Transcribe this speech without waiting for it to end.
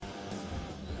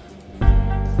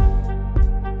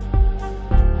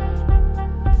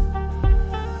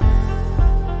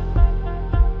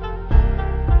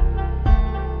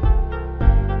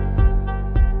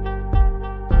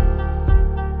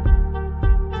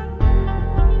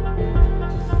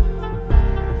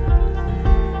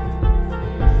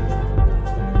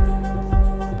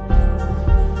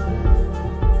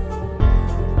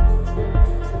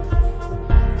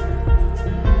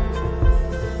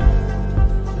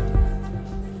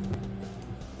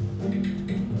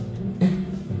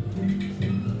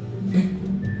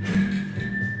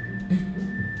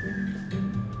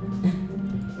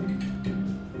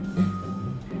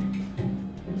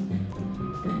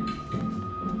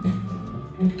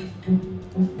This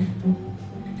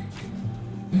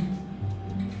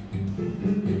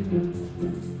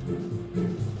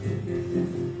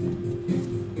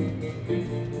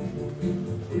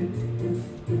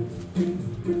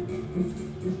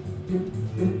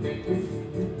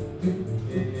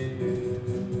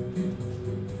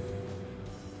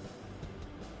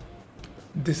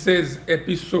is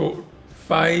episode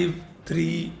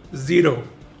 530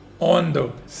 on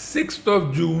the 6th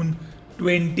of June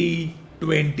 2022.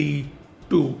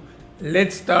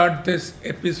 Let's start this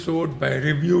episode by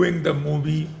reviewing the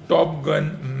movie Top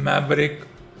Gun Maverick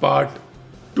Part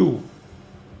 2.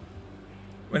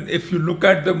 Well, if you look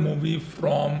at the movie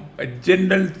from a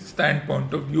general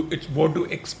standpoint of view, it's what to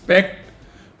expect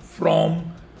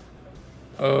from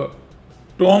a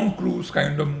Tom Cruise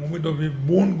kind of movie, though we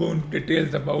won't go into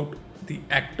details about the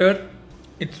actor.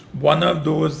 It's one of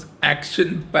those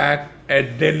action-packed,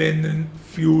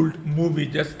 adrenaline-fueled movie,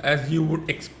 just as you would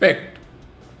expect.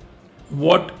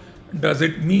 What does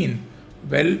it mean?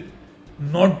 Well,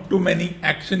 not too many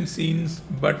action scenes,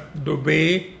 but the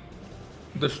way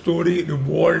the story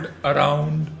revolved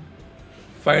around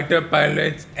fighter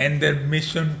pilots and their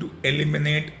mission to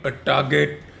eliminate a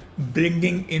target,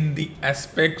 bringing in the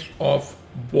aspects of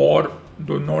war,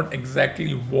 though not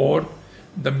exactly war,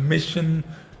 the mission,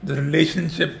 the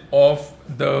relationship of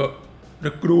the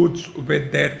recruits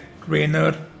with their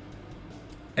trainer,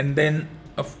 and then,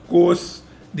 of course,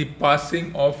 the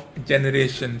passing of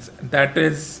generations. That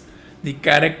is, the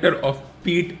character of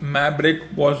Pete Maverick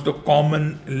was the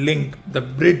common link, the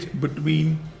bridge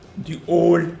between the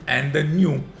old and the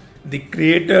new. The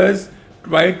creators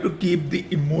tried to keep the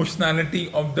emotionality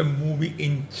of the movie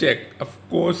in check. Of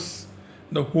course,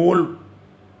 the whole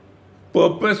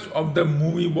purpose of the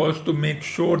movie was to make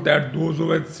sure that those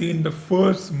who had seen the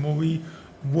first movie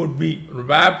would be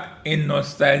wrapped in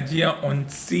nostalgia on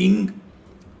seeing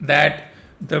that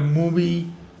the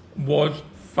movie was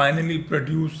finally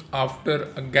produced after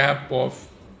a gap of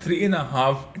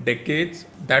 3.5 decades.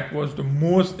 That was the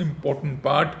most important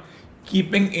part,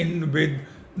 keeping in with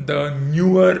the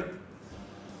newer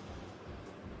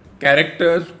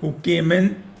characters who came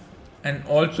in and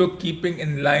also keeping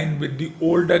in line with the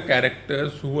older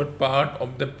characters who were part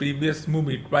of the previous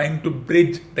movie, trying to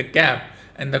bridge the gap.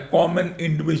 And the common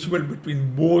individual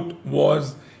between both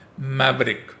was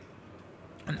Maverick.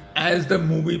 And as the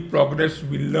movie progressed,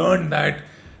 we learned that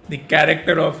the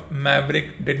character of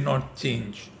Maverick did not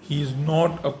change. He is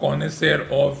not a connoisseur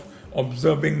of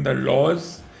observing the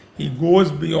laws. He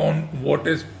goes beyond what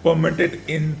is permitted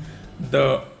in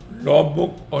the law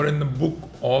book or in the book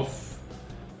of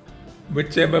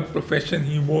whichever profession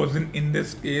he was in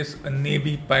this case, a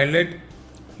Navy pilot.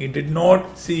 He did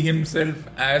not see himself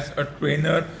as a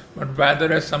trainer, but rather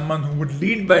as someone who would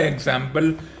lead by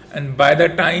example. And by the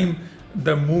time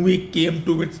the movie came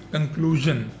to its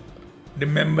conclusion,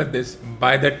 remember this,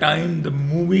 by the time the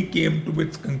movie came to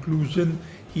its conclusion,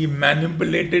 he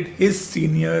manipulated his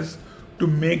seniors to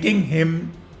making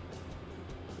him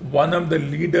one of the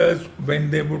leaders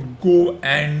when they would go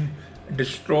and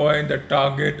destroy the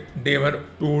target they were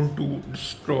told to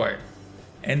destroy.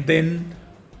 And then,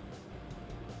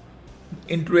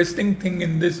 interesting thing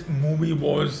in this movie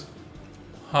was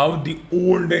how the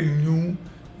old and new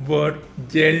were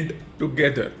gelled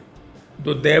together.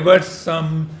 Though there were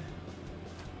some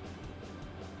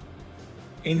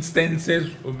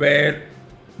instances where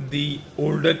the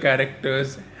older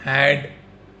characters had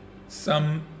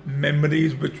some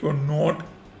memories which were not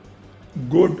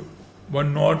good, were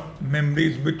not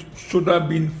memories which should have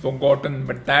been forgotten,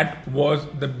 but that was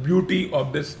the beauty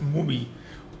of this movie.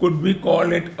 Could we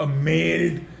call it a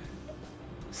male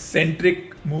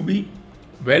centric movie?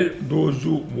 Well, those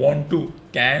who want to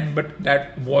can, but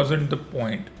that wasn't the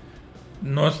point.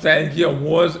 Nostalgia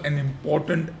was an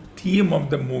important theme of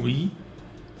the movie.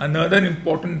 Another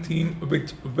important theme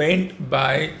which went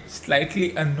by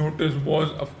slightly unnoticed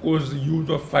was, of course, the use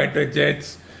of fighter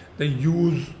jets, the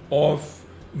use of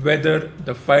whether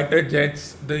the fighter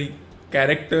jets, the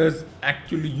characters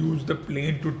actually used the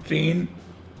plane to train,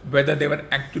 whether they were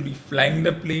actually flying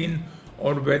the plane,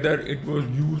 or whether it was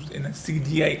used in a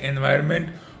CGI environment.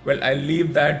 Well, I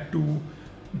leave that to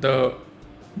the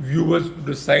viewers to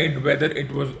decide whether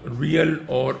it was real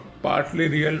or partly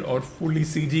real or fully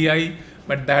CGI,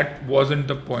 but that wasn't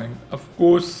the point. Of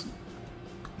course,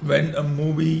 when a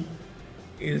movie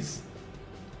is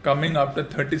coming after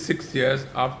 36 years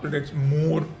after its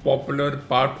more popular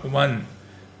part 1,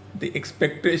 the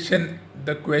expectation,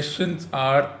 the questions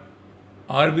are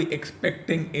we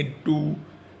expecting it to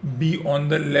be on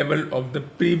the level of the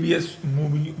previous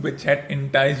movie which had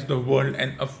enticed the world?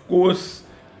 And of course,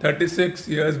 36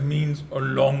 years means a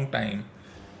long time.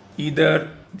 Either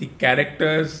the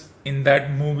characters in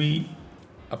that movie,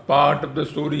 a part of the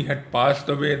story had passed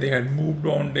away, they had moved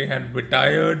on, they had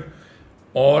retired,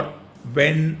 or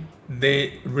when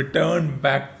they returned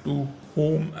back to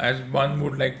home, as one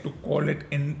would like to call it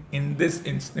in this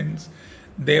instance,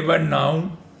 they were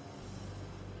now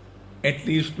at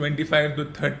least 25 to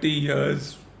 30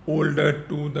 years older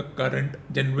to the current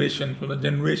generation. So the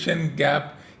generation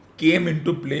gap came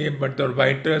into play, but the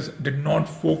writers did not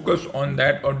focus on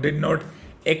that or did not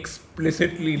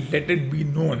explicitly let it be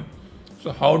known.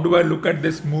 So how do I look at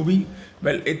this movie?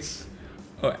 Well, it's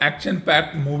an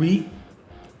action-packed movie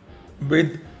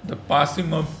with the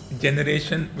passing of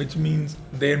generation, which means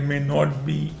there may not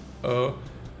be a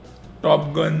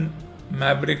Top Gun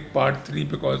Maverick Part 3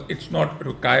 because it's not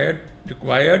required.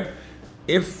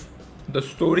 If the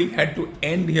story had to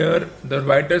end here, the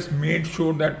writers made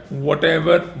sure that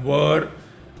whatever were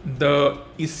the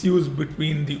issues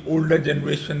between the older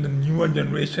generation, the newer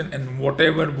generation, and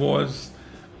whatever was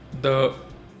the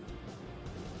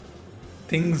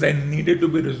things that needed to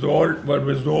be resolved were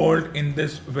resolved in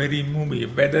this very movie.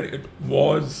 Whether it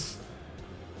was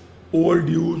old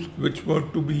dues which were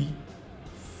to be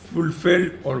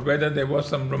fulfilled or whether there was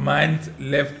some romance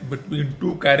left between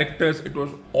two characters, it was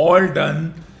all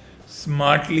done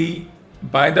smartly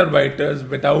by the writers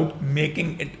without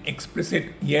making it explicit,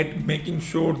 yet making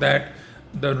sure that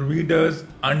the readers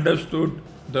understood,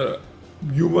 the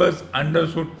viewers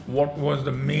understood what was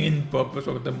the main purpose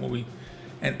of the movie.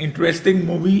 An interesting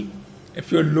movie.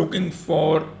 If you're looking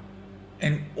for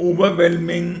an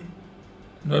overwhelming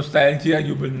nostalgia,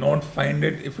 you will not find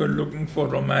it. If you're looking for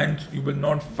romance, you will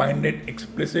not find it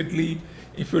explicitly.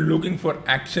 If you're looking for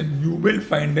action, you will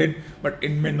find it, but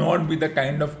it may not be the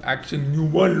kind of action you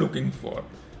were looking for.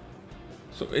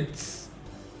 So it's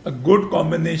a good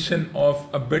combination of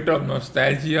a bit of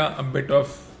nostalgia, a bit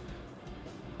of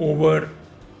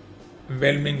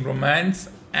overwhelming romance,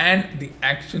 and the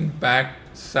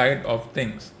action-packed side of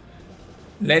things.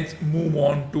 Let's move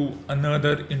on to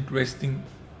another interesting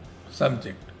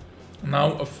subject.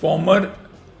 Now, a former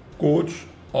coach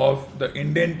of the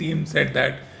Indian team said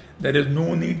that there is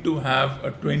no need to have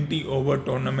a 20-over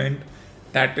tournament,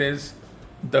 that is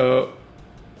the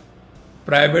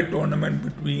private tournament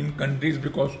between countries,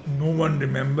 because no one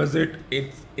remembers it.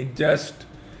 It just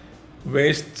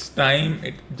wastes time.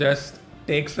 It just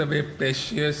takes away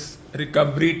precious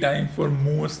recovery time for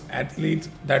most athletes.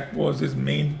 That was his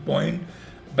main point.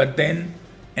 But then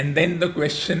the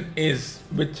question is,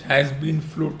 which has been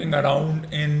floating around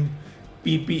in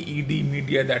PPED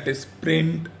media, that is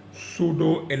print,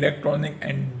 pseudo, electronic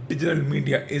and digital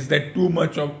media, is that too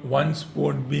much of one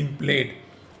sport being played?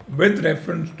 With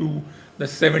reference to the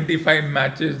 75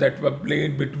 matches that were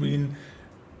played between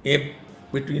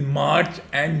March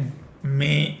and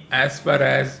May as far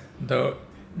as the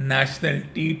National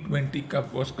T20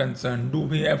 Cup was concerned. Do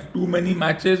we have too many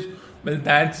matches? Well,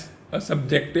 that's a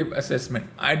subjective assessment.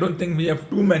 I don't think we have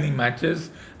too many matches.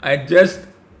 I just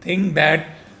think that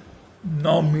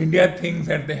now media thinks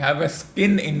that they have a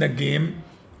skin in the game,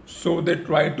 so they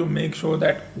try to make sure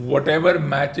that whatever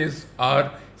matches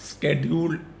are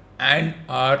scheduled and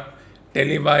are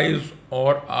televised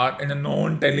or are in a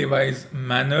non-televised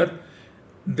manner,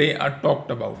 they are talked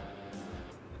about.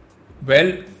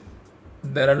 Well,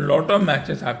 there are a lot of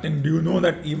matches happening. Do you know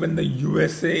that even the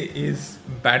USA is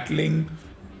battling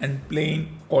and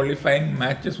playing qualifying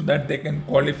matches so that they can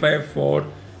qualify for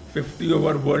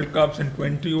 50-over World Cups and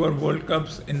 20-over World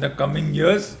Cups in the coming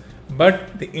years?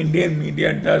 But the Indian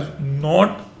media does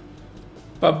not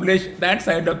publish that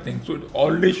side of things. So it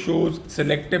always shows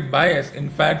selective bias.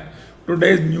 In fact,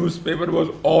 today's newspaper was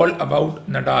all about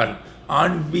Nadal.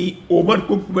 Aren't we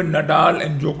overcooked with Nadal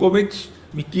and Djokovic?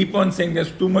 We keep on saying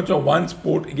there's too much of one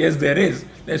sport. Yes, there is.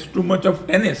 There's too much of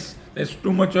tennis. There's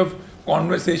too much of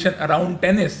conversation around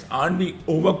tennis. Aren't we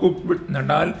overcooked with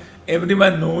Nadal?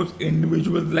 Everyone knows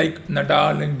individuals like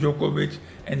Nadal and Djokovic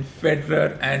and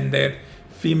Federer and their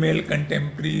female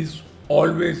contemporaries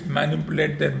always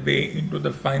manipulate their way into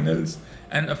the finals.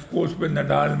 And of course, with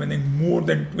Nadal winning more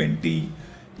than 20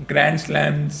 Grand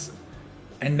Slams,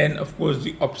 and then of course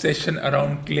the obsession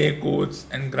around clay courts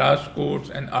and grass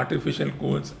courts and artificial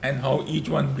courts, and how each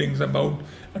one brings about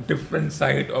a different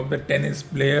side of the tennis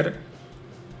player.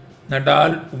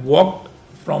 Nadal walked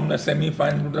from the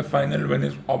semi-final to the final when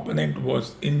his opponent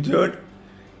was injured.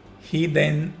 He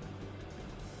then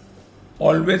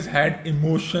always had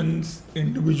emotions,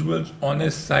 individuals on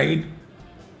his side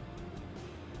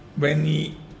when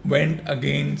he went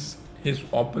against his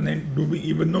opponent. Do we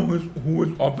even know who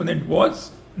his opponent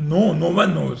was? No, no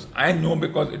one knows. I know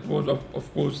because it was,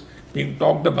 of course, being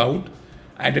talked about.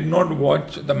 I did not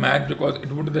watch the match because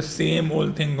it would be the same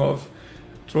old thing of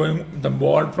throwing the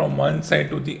ball from one side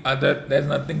to the other. There's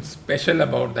nothing special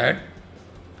about that.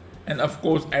 And of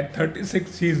course, at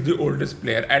 36, he is the oldest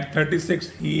player. At 36,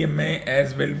 he may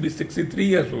as well be 63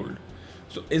 years old.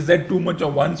 So, is that too much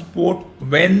of one sport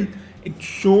when it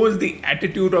shows the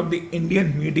attitude of the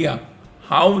Indian media,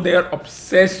 how they are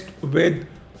obsessed with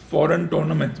foreign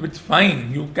tournaments? Which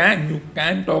fine, you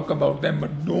can talk about them,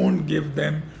 but don't give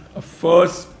them a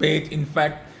first page. In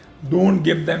fact, don't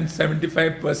give them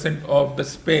 75% of the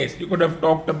space. You could have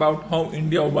talked about how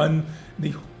India won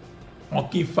the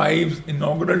Hockey Fives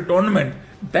inaugural tournament.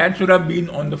 That should have been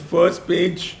on the first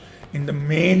page in the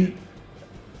main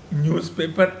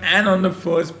newspaper and on the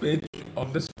first page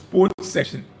of the sports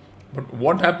section. But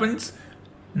what happens?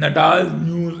 Nadal's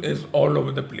news is all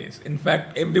over the place. In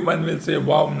fact, everyone will say,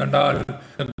 wow, Nadal,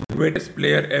 the greatest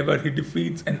player ever, he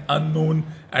defeats an unknown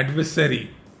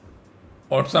adversary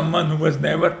or someone who was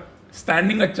never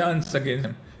standing a chance against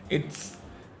him.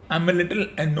 I'm a little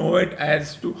annoyed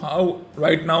as to how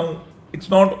right now it's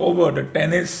not over. The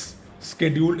tennis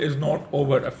schedule is not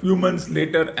over. A few months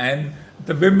later, and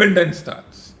the Wimbledon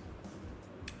starts.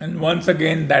 And once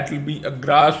again, that will be a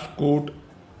grass court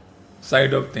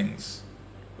side of things.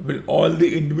 Will all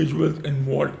the individuals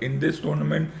involved in this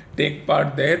tournament take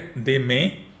part there? They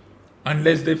may,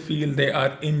 unless they feel they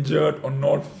are injured or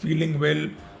not feeling well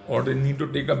or they need to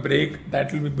take a break.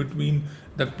 That will be between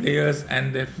the players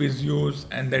and their physios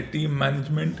and their team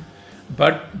management.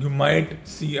 But you might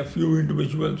see a few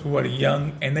individuals who are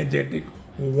young, energetic,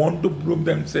 who want to prove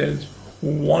themselves,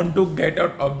 who want to get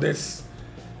out of this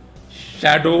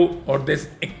shadow or this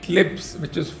eclipse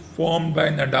which is formed by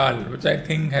Nadal, which I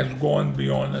think has gone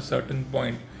beyond a certain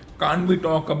point. Can't we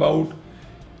talk about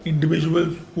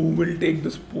individuals who will take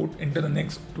the sport into the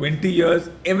next 20 years?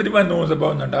 Everyone knows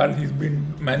about Nadal. He's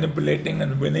been manipulating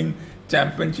and winning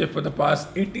championship for the past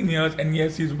 18 years, and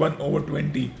yes, he's won over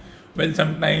 20. Well,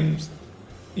 sometimes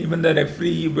even the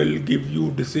referee will give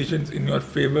you decisions in your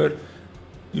favor.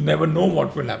 You never know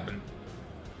what will happen.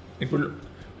 It will,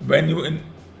 when you in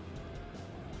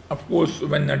of course,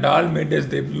 when Nadal made his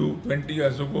debut 20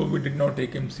 years ago, we did not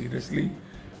take him seriously.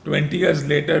 20 years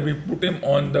later, we put him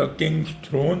on the king's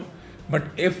throne. But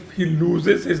if he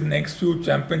loses his next few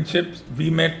championships, we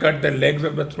may cut the legs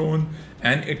of the throne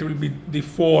and it will be the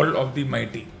fall of the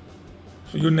mighty.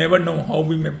 So you never know how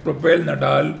we may propel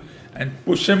Nadal and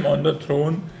push him on the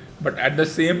throne. But at the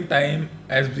same time,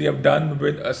 as we have done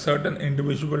with a certain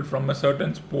individual from a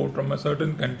certain sport, from a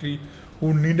certain country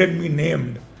who needed me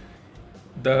named,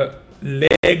 the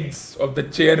legs of the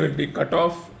chair will be cut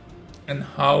off and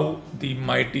how the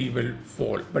mighty will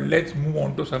fall. But let's move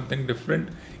on to something different.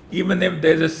 Even if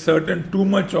there's a certain too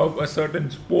much of a certain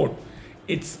sport,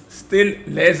 it's still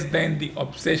less than the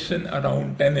obsession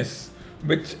around tennis,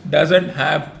 which doesn't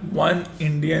have one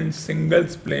Indian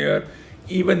singles player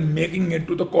even making it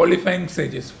to the qualifying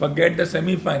stages. Forget the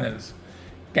semi-finals.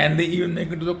 Can they even make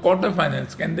it to the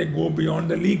quarterfinals? Can they go beyond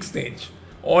the league stage?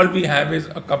 All we have is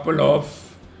a couple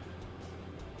of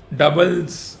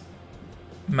doubles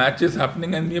matches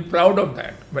happening and we are proud of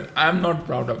that. But I'm not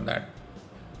proud of that.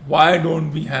 Why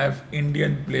don't we have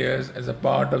Indian players as a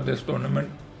part of this tournament?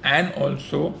 And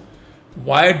also,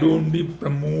 why don't we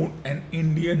promote an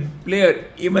Indian player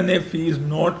even if he is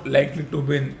not likely to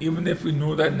win? Even if we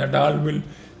know that Nadal will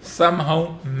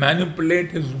somehow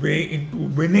manipulate his way into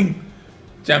winning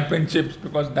championships,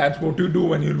 because that's what you do.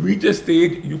 When you reach a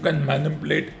stage, you can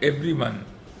manipulate everyone,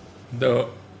 the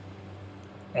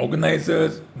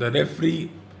organizers, the referee.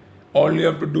 All you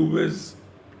have to do is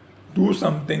do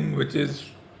something which is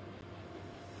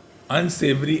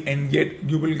unsavory, and yet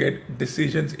you will get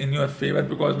decisions in your favor,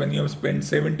 because when you have spent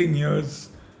 17 years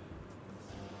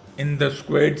in the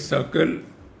squared circle,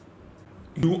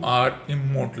 you are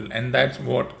immortal, and that's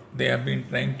what they have been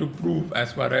trying to prove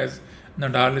as far as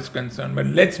Nadal is concerned. But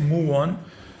let's move on.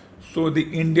 So the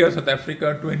India South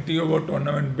Africa 20 over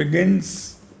tournament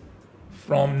begins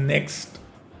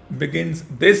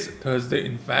this Thursday,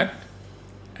 in fact,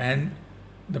 and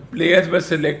the players were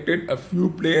selected. A few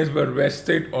players were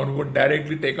rested or would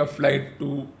directly take a flight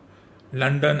to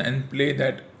London and play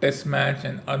that test match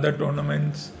and other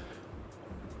tournaments.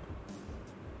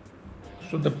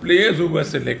 So the players who were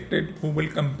selected, who will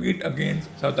compete against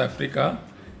South Africa,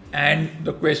 and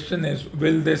the question is,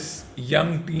 will this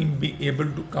young team be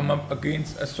able to come up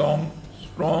against a strong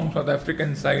South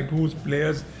African side whose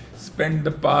players spent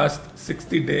the past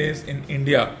 60 days in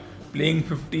India playing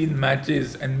 15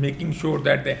 matches and making sure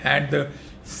that they had the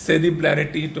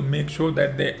cerebrality to make sure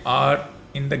that they are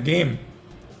in the game.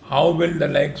 how will the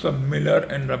likes of Miller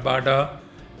and Rabada,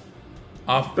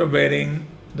 after wearing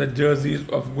the jerseys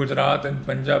of Gujarat and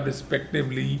Punjab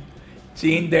respectively,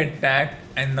 change their tack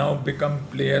and now become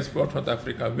players for South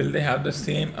Africa? Will they have the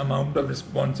same amount of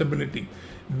responsibility?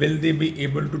 Will they be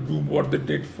able to do what they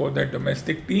did for their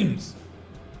domestic teams?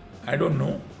 I don't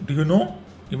know. Do you know?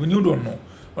 Even you don't know.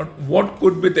 But what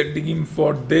could be the team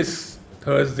for this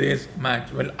Thursday's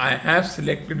match? Well, I have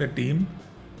selected a team.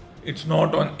 It's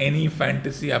not on any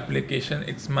fantasy application.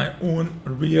 It's my own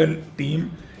real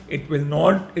team.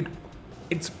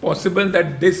 It's possible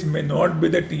that this may not be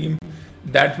the team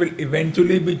that will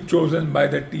eventually be chosen by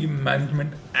the team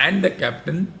management and the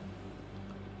captain.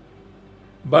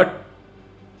 But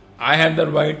I have the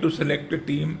right to select a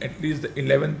team, at least the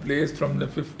 11 players from the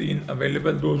 15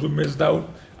 available. Those who missed out,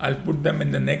 I'll put them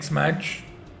in the next match.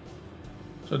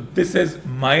 So this is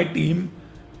my team.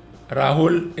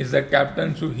 Rahul is the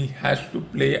captain, so he has to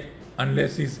play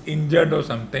unless he's injured or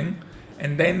something.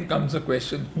 And then comes the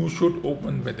question, who should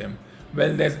open with him?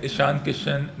 Well, there's Ishan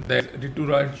Kishan, there's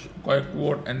Rituraj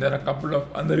Gaikwad, and there are a couple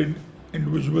of other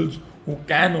individuals who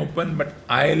can open, but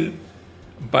I'll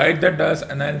bite the dust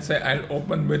and I'll say I'll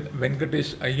open with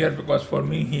Venkatesh Iyer, because for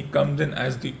me he comes in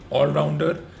as the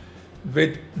all-rounder.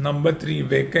 With number 3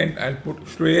 vacant, I'll put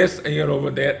Shreyas Iyer over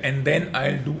there, and then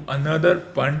I'll do another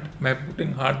punt by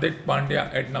putting Hardik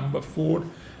Pandya at number 4.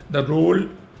 The role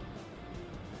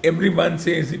everyone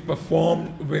says he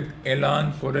performed with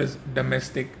elan for his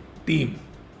domestic team.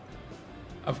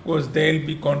 Of course, there'll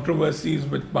be controversies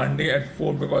with Pandey at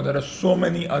 4 because there are so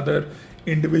many other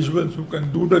individuals who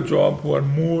can do the job, who are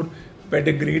more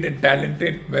pedigreed and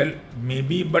talented. Well,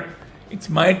 maybe, but it's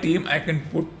my team. I can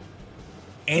put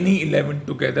any 11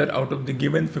 together out of the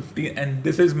given 15, and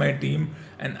this is my team,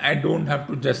 and I don't have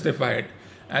to justify it.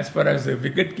 As far as the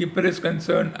wicket keeper is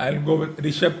concerned, I'll go with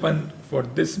Rishabh Pant for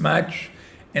this match,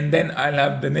 and then I'll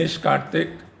have Dinesh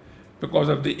Karthik because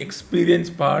of the experience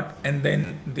part, and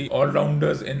then the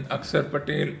all-rounders in Akshar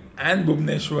Patel and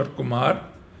Bhuvneshwar Kumar,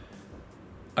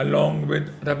 along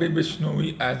with Ravi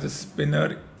Bishnoi as a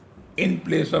spinner in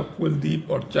place of Kuldeep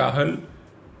or Chahal.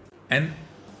 And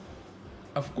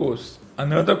of course,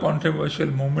 another controversial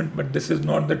moment, but this is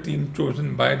not the team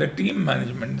chosen by the team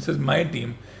management. This is my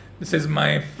team. This is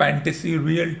my fantasy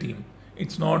real team.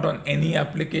 It's not on any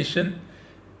application.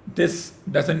 This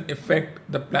doesn't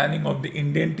affect the planning of the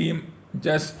Indian team.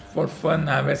 Just for fun,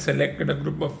 I have selected a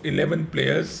group of 11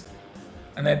 players,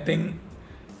 and I think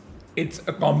it's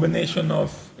a combination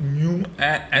of new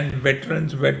and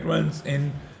veterans. Veterans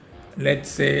in, let's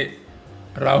say,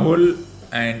 Rahul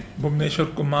and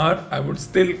Bhuvneshwar Kumar. I would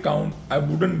still count. I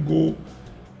wouldn't go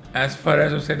as far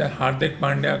as to say that Hardik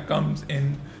Pandya comes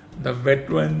in the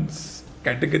veterans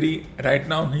category. Right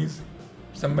now, he's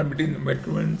somewhere between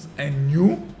veterans and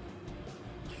new.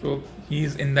 So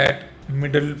he's in that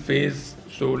middle phase.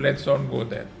 So let's not go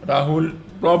there. Rahul,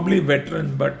 probably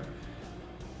veteran, but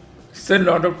still a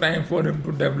lot of time for him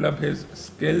to develop his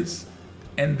skills.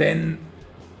 And then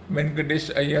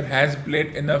Venkatesh Iyer has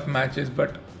played enough matches,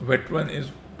 but veteran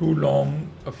is too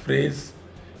long a phrase.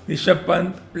 Rishabh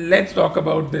Pant, let's talk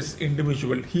about this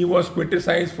individual. He was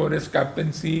criticized for his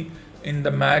captaincy in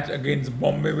the match against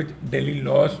Bombay, which Delhi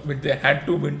lost, which they had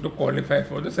to win to qualify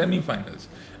for the semi-finals.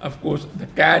 Of course, the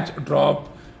catch drop,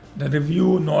 the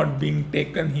review not being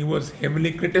taken, he was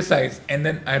heavily criticized. And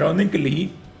then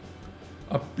ironically,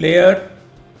 a player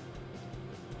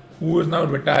who is now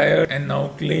retired and now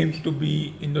claims to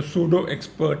be in the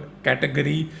pseudo-expert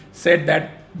category said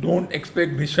that don't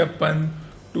expect Rishabh Pant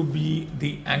to be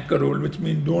the anchor role, which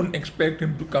means don't expect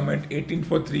him to come at 18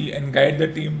 for 3 and guide the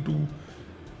team to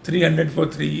 300 for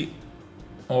 3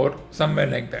 or somewhere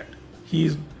like that.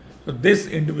 So this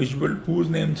individual, whose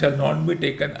name shall not be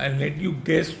taken, I'll let you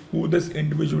guess who this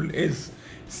individual is.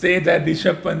 Say that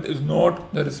Rishabh Pant is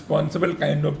not the responsible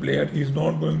kind of player. He's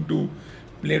not going to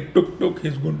play tuk-tuk.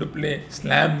 He's going to play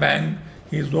slam-bang.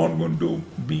 He's not going to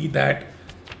be that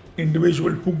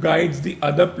individual who guides the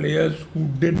other players who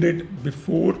did it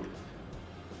before.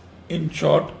 In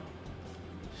short,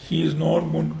 he is not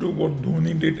going to do what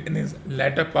Dhoni did in his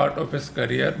latter part of his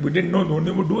career. We didn't know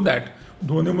Dhoni would do that.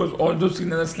 Dhoni was also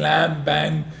seen as a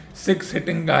slam-bang,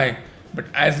 six-hitting guy. But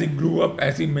as he grew up,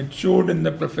 as he matured in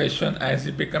the profession, as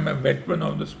he became a veteran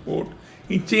of the sport,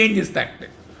 he changed his tactic.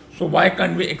 So why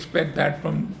can't we expect that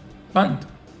from Pant?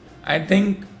 I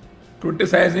think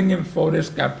criticizing him for his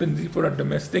captaincy for a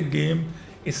domestic game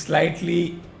is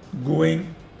slightly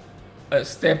going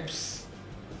steps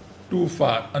too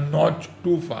far, a notch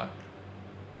too far.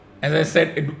 As I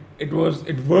said, it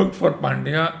worked for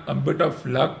Pandya, a bit of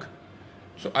luck.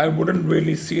 So I wouldn't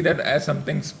really see that as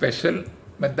something special,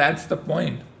 but that's the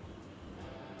point.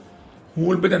 Who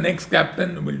will be the next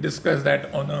captain? We'll discuss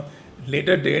that on a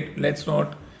later date. Let's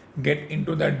not get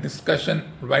into that discussion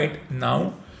right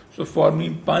now. So for me,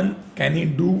 Pant, can he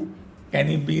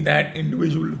be that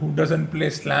individual who doesn't play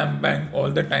slam bang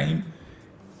all the time?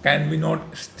 Can we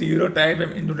not stereotype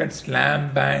him into that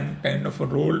slam bang kind of a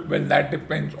role? Well, that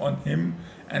depends on him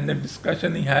and the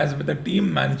discussion he has with the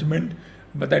team management.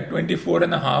 But at 24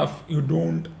 and a half, you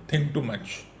don't think too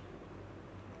much.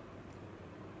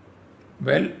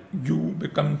 Well, you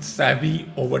become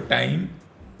savvy over time.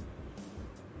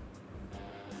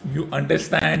 You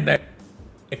understand that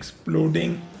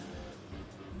exploding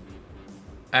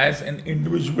as an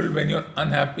individual when you're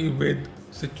unhappy with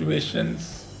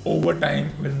situations over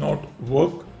time will not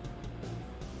work.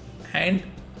 And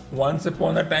once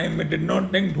upon a time, we did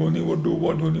not think Dhoni would do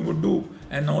what Dhoni would do,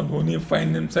 and now Dhoni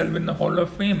finds himself in the Hall of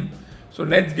Fame. So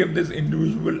let's give this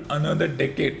individual another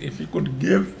decade. If he could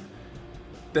give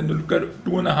Tendulkar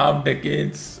 2.5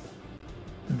 decades,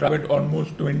 Dravid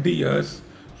almost 20 years,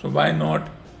 so why not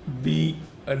be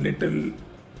a little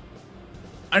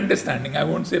understanding? I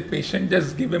won't say patient,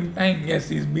 just give him time. Yes,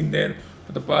 he's been there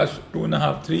for the past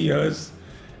 2.5, 3 years,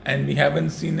 and we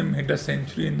haven't seen him hit a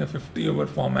century in the 50-over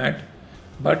format.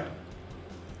 But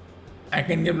I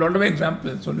can give a lot of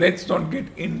examples. So let's not get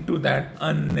into that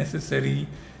unnecessary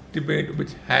debate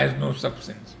which has no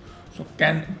substance. So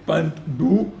can Pant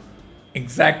do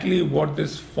exactly what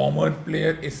this former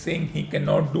player is saying he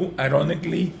cannot do?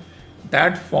 Ironically,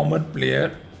 that former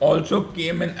player also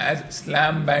came in as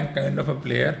slam bang kind of a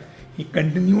player. He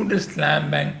continued his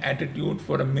slam bang attitude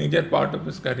for a major part of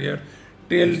his career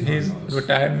till his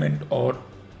retirement or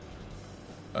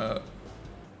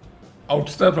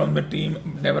ouster from the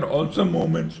team. There were also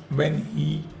moments when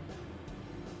he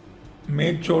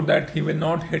made sure that he will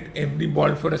not hit every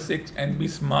ball for a six and be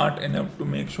smart enough to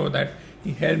make sure that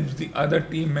he helps the other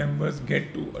team members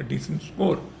get to a decent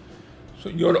score. So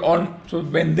So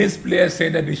when this player say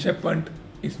that Rishabh Pant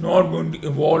is not going to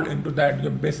evolve into that,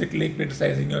 you're basically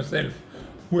criticizing yourself.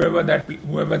 Whoever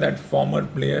that former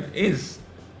player is.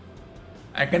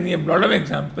 I can give a lot of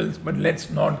examples, but let's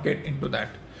not get into that.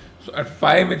 So at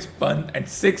 5 it's Pant, at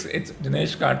 6 it's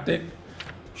Dinesh Karthik.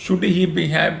 Should he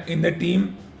behave in the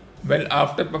team? Well,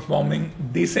 after performing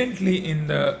decently in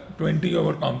the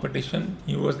 20-over competition,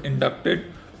 he was inducted.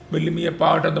 Will he be a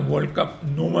part of the World Cup?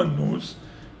 No one knows.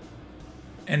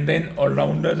 And then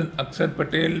all-rounders and Akshar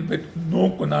Patel with no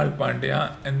Kunal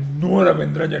Pandya and no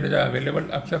Ravindra Jadeja available.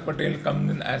 Akshar Patel comes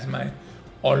in as my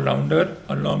all-rounder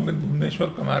along with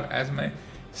Bhuvneshwar Kumar as my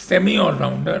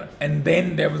semi-all-rounder. And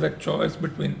then there was a choice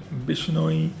between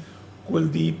Bishnoi,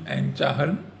 Kuldeep and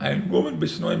Chahal. I'll go with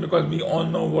Bishnoi because we all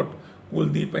know what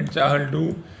Kuldeep and Chahal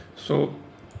do. So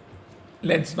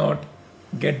let's not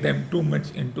get them too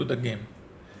much into the game.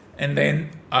 And then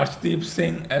Arshdeep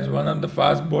Singh as one of the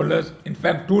fast bowlers. In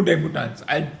fact, 2 debutants.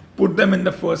 I'll put them in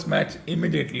the first match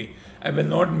immediately. I will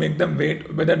not make them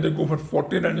wait whether they go for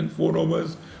 40 runs in 4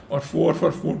 overs or 4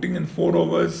 for 14 in 4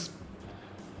 overs.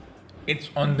 It's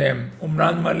on them.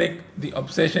 Umran Malik, the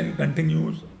obsession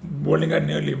continues, bowling at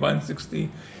nearly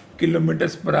 160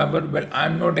 kilometers per hour. Well,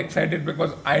 I'm not excited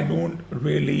because I don't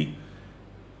really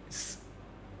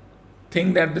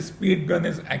think that the speed gun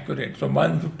is accurate. So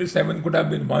 157 could have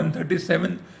been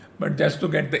 137, but just to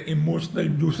get the emotional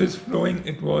juices flowing,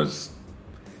 it was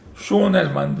shown as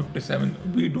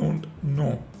 157. We don't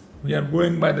know. We are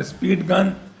going by the speed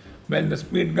gun. Well, the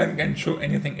speed gun can show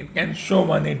anything. It can show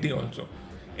 180 also.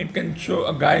 It can show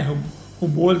a guy who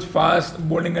bowls fast,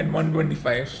 bowling at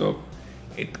 125. So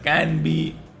it can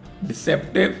be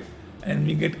deceptive and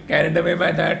we get carried away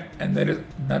by that and there is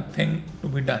nothing to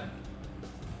be done.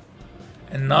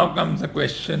 And now comes the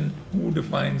question, who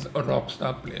defines a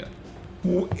rockstar player?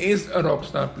 Who is a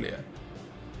rockstar player?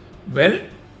 Well,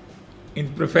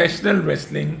 in professional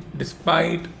wrestling,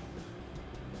 despite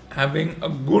having a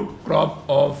good crop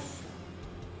of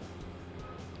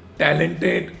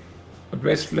talented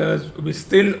wrestlers, we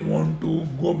still want to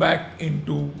go back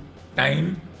into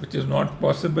time, which is not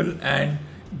possible, and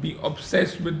be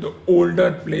obsessed with the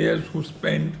older players who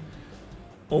spent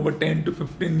over 10 to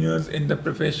 15 years in the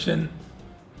profession,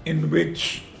 in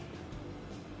which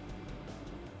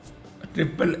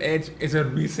Triple H is a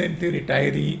recently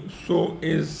retiree, so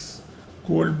is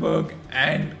Goldberg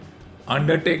and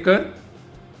Undertaker,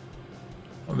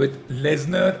 with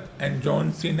Lesnar and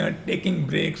John Cena taking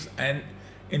breaks and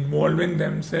involving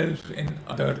themselves in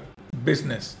other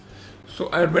business. So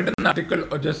I read an article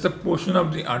or just a portion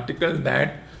of the article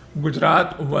that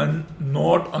Gujarat won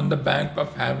not on the back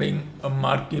of having a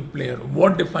marquee player.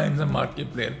 What defines a marquee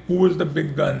player? Who is the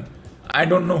big gun? I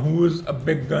don't know who is a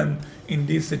big gun in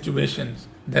these situations.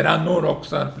 There are no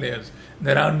rockstar players.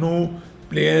 There are no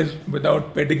players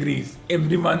without pedigrees.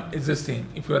 Everyone is the same.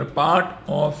 If you are a part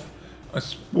of a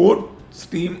sports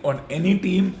team or any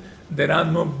team, there are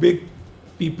no big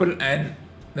people and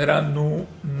there are no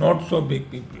not so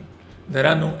big people. There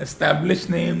are no established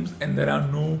names and there are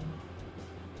no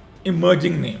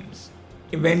emerging names.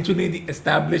 Eventually, the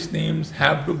established names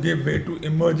have to give way to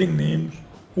emerging names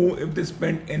who, if they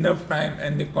spend enough time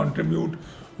and they contribute,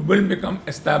 will become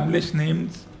established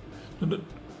names.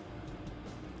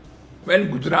 Well,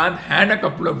 Gujarat had a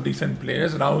couple of decent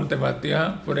players. Rahul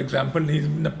Tewatia, for example, he's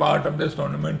been a part of this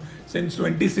tournament since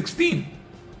 2016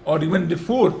 or even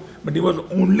before, but he was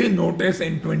only noticed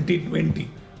in 2020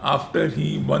 after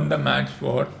he won the match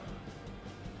for,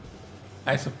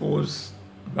 I suppose,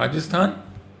 Rajasthan.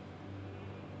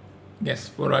 Yes,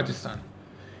 for Rajasthan.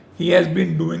 He has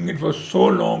been doing it for so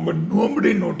long, but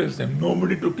nobody noticed him.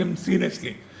 Nobody took him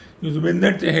seriously.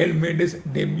 Yuzvendra Chahal made his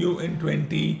debut in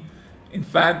 20,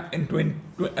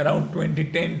 around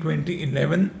 2010,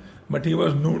 2011, but he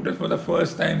was noticed for the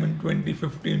first time in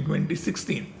 2015,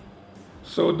 2016.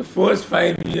 So the first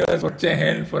 5 years for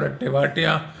Chahal, for a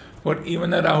Tewatia, for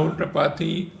even a Rahul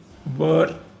Tripathi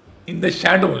were in the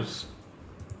shadows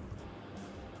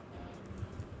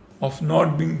of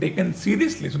not being taken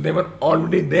seriously. So they were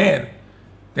already there.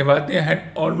 Tewatia had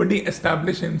already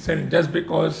established himself. Just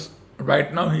because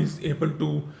right now he's able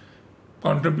to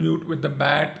contribute with the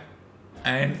bat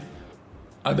and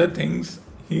other things,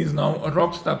 he is now a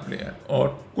rockstar player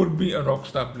or could be a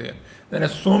rockstar player. There are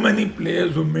so many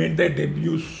players who made their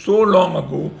debut so long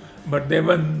ago, but they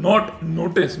were not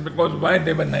noticed because why?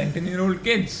 They were 19-year-old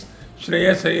kids.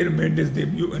 Shreyas Iyer made his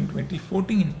debut in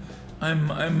 2014.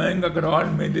 Mayank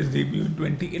Agarwal made his debut in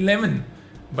 2011.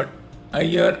 But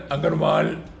Iyer,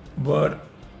 Agarwal were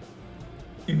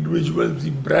individuals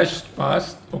he brushed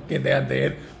past. Okay, they are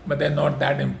there, but they're not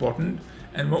that important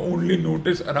and were only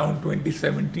noticed around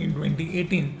 2017,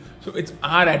 2018. So it's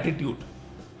our attitude,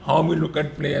 how we look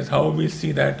at players, how we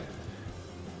see that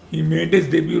he made his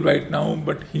debut right now,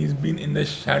 but he's been in the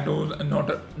shadows and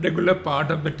not a regular part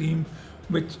of the team,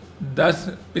 which does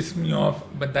piss me off,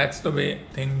 but that's the way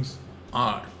things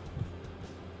are.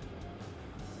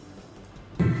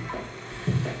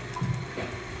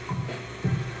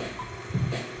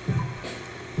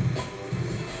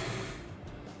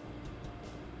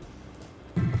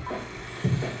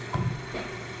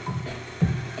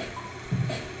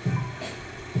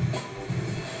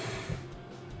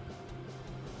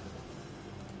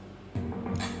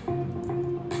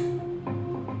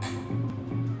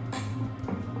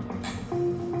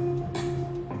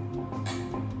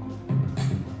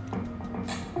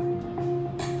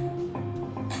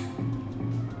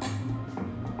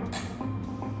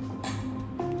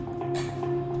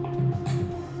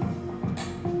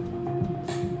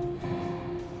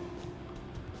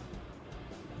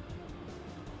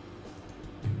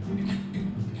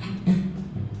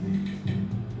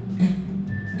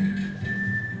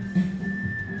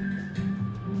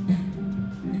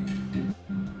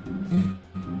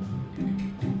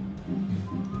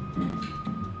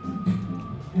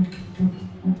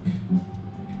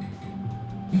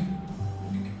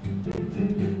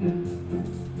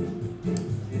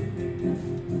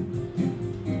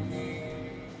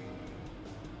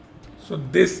 So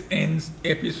this ends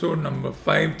episode number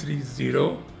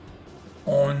 530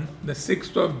 on the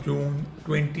 6th of June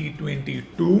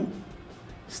 2022.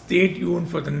 Stay tuned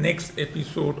for the next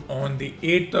episode on the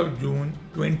 8th of June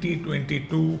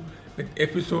 2022 with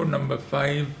episode number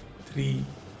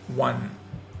 531.